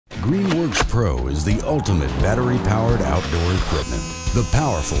Greenworks Pro is the ultimate battery-powered outdoor equipment. The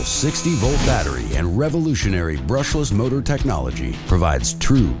powerful 60-volt battery and revolutionary brushless motor technology provides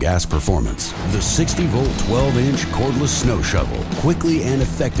true gas performance. The 60-volt 12-inch cordless snow shovel quickly and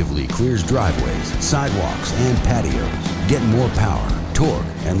effectively clears driveways, sidewalks, and patios. Get more power, torque,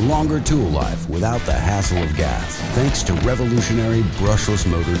 and longer tool life without the hassle of gas, thanks to revolutionary brushless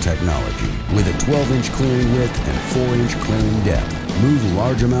motor technology. With a 12-inch clearing width and 4-inch clearing depth, move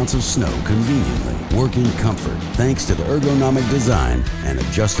large amounts of snow conveniently, work in comfort thanks to the ergonomic design and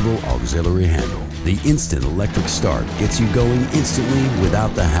adjustable auxiliary handle. The instant electric start gets you going instantly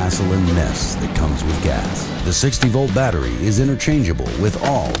without the hassle and mess that comes with gas. The 60-volt battery is interchangeable with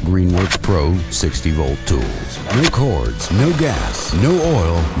all Greenworks Pro 60-volt tools. No cords, no gas, no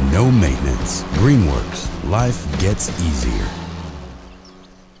oil, no maintenance. Greenworks, life gets easier.